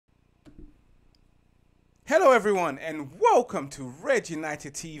Hello everyone and welcome to Red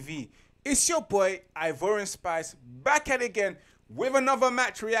United TV. It's your boy Ivorian Spice back at it again with another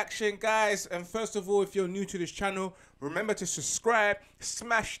match reaction, guys. And first of all, if you're new to this channel, remember to subscribe,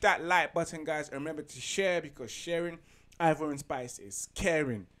 smash that like button, guys, and remember to share, because sharing Ivorian Spice is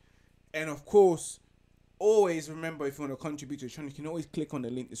caring. And of course, always remember, if you want to contribute to the channel, you can always click on the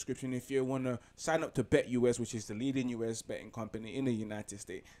link description. If you want to sign up to Bet US, which is the leading US betting company in the United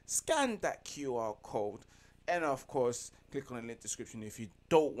States, scan that QR code. And of course, click on the link description if you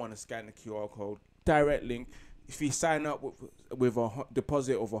don't want to scan the QR code. Direct link. If you sign up with a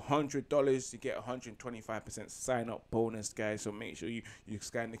deposit of $100, you get 125% sign up bonus, guys. So make sure you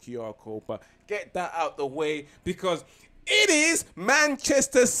scan the QR code. But get that out the way, because it is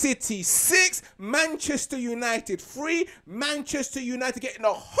Manchester City 6, Manchester United 3. Manchester United getting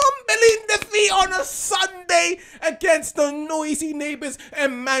a humbling defeat on a Sunday against the noisy neighbours,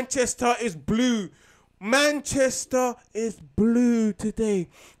 and Manchester is blue. Manchester is blue today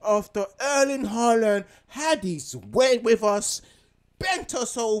after Erling Haaland had his way with us, bent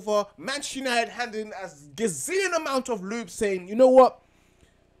us over. Manchester United handing us a gazillion amount of loops, saying, you know what?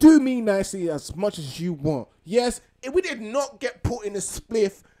 Do me nicely as much as you want. Yes, we did not get put in a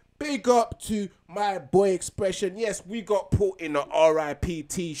spliff. Big up to my boy Expression. Yes, we got put in a RIP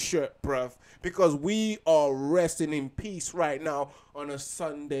t-shirt, bruv, because we are resting in peace right now on a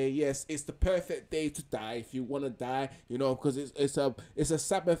Sunday. Yes, it's the perfect day to die if you want to die, you know, because it's a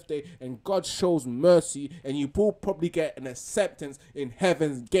Sabbath day and God shows mercy, and you will probably get an acceptance in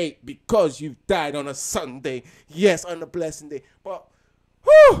heaven's gate because you've died on a Sunday. Yes, on a blessing day. But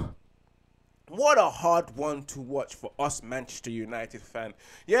whew, what a hard one to watch for us Manchester United fans.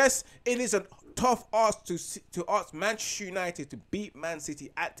 Yes, it is a tough ask to ask Manchester United to beat Man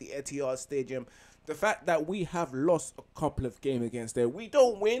City at the Etihad Stadium. The fact that we have lost a couple of games against there, we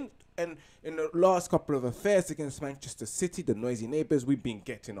don't win, and in the last couple of affairs against Manchester City, the noisy neighbours, we've been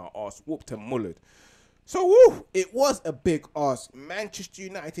getting our arse whooped and mullered. So, woo, it was a big ask. Manchester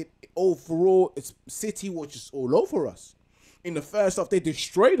United overall, City was just all over us. In the first half, they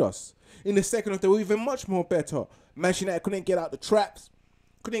destroyed us. In the second half, they were even much more better. Manchester United couldn't get out the traps,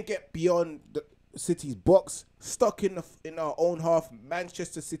 couldn't get beyond the City's box, stuck in our own half.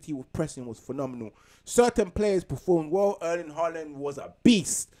 Manchester City pressing was phenomenal. Certain players performed well. Erling Haaland was a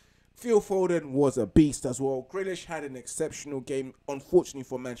beast. Phil Foden was a beast as well. Grealish had an exceptional game, unfortunately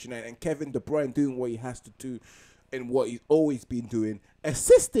for Manchester United, and Kevin De Bruyne doing what he has to do and what he's always been doing,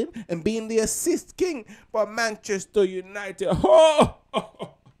 assisting and being the assist king. But Manchester United,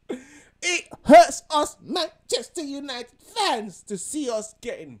 it hurts us Manchester United fans to see us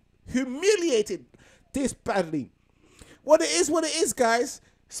getting humiliated this badly. What it is, guys,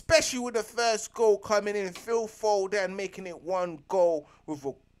 especially with the first goal coming in, Phil Foden making it one goal with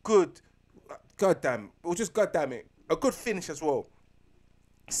a good, goddamn it, a good finish as well.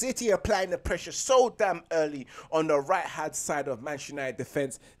 City applying the pressure so damn early on the right-hand side of Manchester United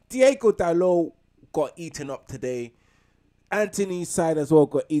defence. Diego Dalot got eaten up today. Anthony's side as well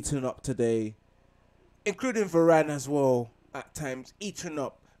got eaten up today, including Varane as well at times, eaten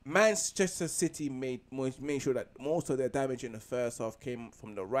up. Manchester City made sure that most of their damage in the first half came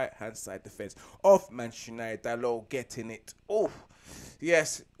from the right-hand side defence of Manchester United. Dalot getting it. Oh,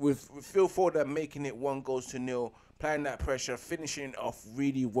 yes, with Phil Foden making it 1-0, applying that pressure, finishing off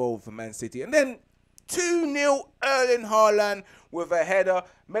really well for Man City. And then 2-0 Erling Haaland with a header.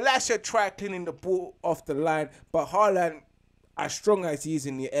 Malacia tried cleaning the ball off the line, but Haaland, as strong as he is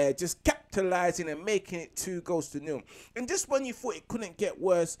in the air, just capitalizing and making it 2-0. And just when you thought it couldn't get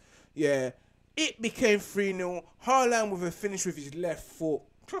worse, yeah, it became 3-0. Haaland with a finish with his left foot.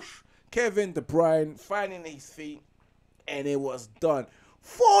 Kevin De Bruyne finding his feet, and it was done.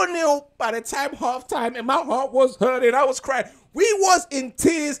 4-0 by the time half-time, and my heart was hurting. I was crying. We was in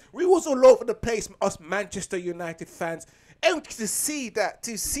tears. We was all over the place, us Manchester United fans. And to see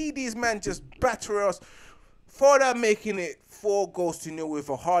these men just batter us, Foden making it 4-0 with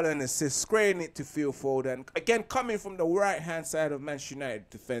a Haaland assist, spraying it to Phil Foden. Again, coming from the right-hand side of Manchester United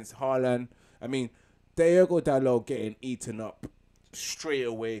defence, Diego Dalot getting eaten up straight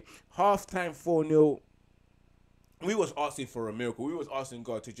away. Half-time 4-0. We was asking for a miracle. We was asking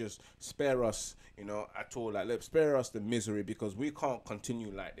God to just spare us, you know, at all. Like, let's spare us the misery, because we can't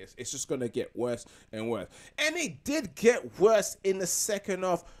continue like this. It's just going to get worse and worse. And it did get worse in the second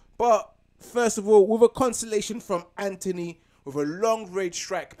half. But first of all, with a consolation from Anthony, with a long-range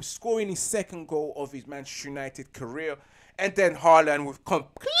strike, scoring his second goal of his Manchester United career. And then Haaland with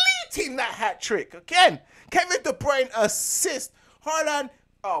completing that hat-trick. Again, Kevin De Bruyne assist. Haaland,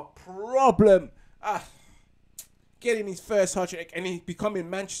 a problem. getting his first hat-trick, and he's becoming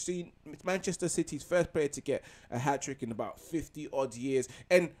Manchester City's first player to get a hat-trick in about 50 odd years.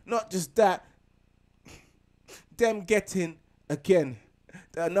 And not just that, them getting again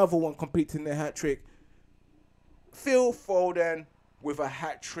another one completing their hat-trick. Phil Foden with a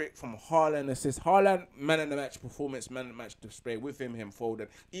hat-trick from Haaland assist. Haaland, man of the match performance, man of the match display. With him, Foden,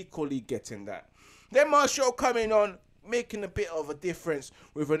 equally getting that. Then Martial coming on, making a bit of a difference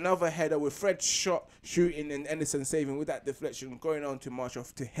with another header, with Fred's shot shooting and Anderson saving with that deflection, going on to Martial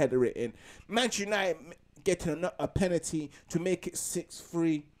to header it in. Manchester United getting a penalty to make it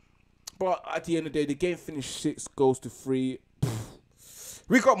 6-3. But at the end of the day, the game finished 6-3.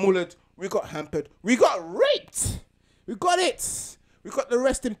 We got mullered, we got hampered, we got raped. We got it. We got the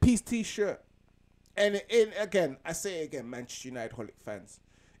rest in peace t-shirt. And again, I say it again, Manchester United holic fans,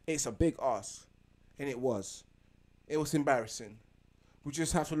 it's a big ass. And it was. It was embarrassing. We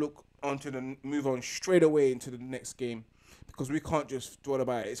just have to move on straight away into the next game, because we can't just dwell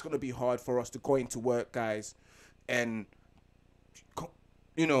about it. It's going to be hard for us to go into work, guys, and,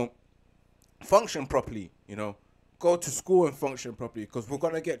 you know, function properly, you know. Go to school and function properly, because we're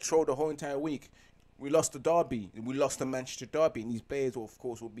going to get trolled the whole entire week. We lost the derby. We lost the Manchester derby, and these players, of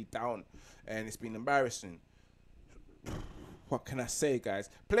course, will be down, and it's been embarrassing. What can I say, guys?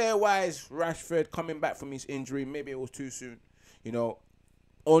 Player-wise, Rashford coming back from his injury. Maybe it was too soon. You know,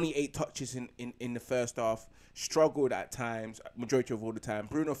 only 8 touches in the first half. Struggled at times, majority of all the time.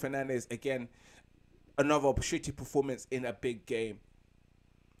 Bruno Fernandes, again, another shitty performance in a big game.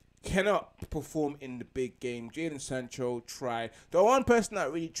 Cannot perform in the big game. Jadon Sancho tried. The one person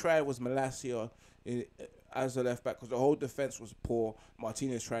that really tried was Malacia as a left back, because the whole defense was poor.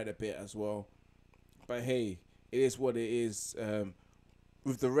 Martinez tried a bit as well. But hey, it is what it is.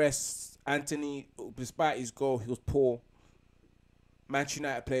 With the rest, Anthony, despite his goal, he was poor. Manchester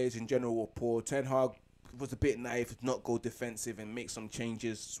United players in general were poor. Ten Hag was a bit naive to not go defensive and make some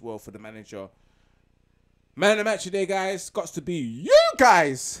changes as well for the manager. Man of the match today, guys, got to be you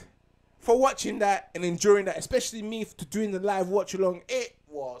guys for watching that and enjoying that, especially me for doing the live watch along. It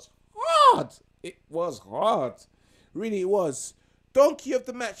was hard. It was hard. Really, it was. Donkey of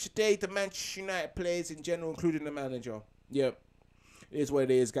the match today, the Manchester United players in general, including the manager. Yep. It is what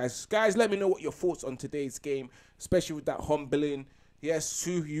it is, guys. Guys, let me know what your thoughts on today's game, especially with that humbling. Yes,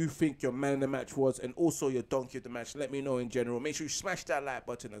 who you think your man of the match was, and also your donkey of the match. Let me know in general. Make sure you smash that like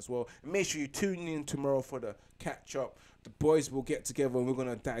button as well. And make sure you tune in tomorrow for the catch-up. The boys will get together and we're going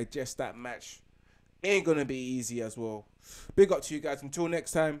to digest that match. Ain't going to be easy as well. Big up to you guys. Until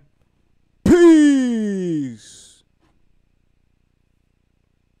next time. Peace.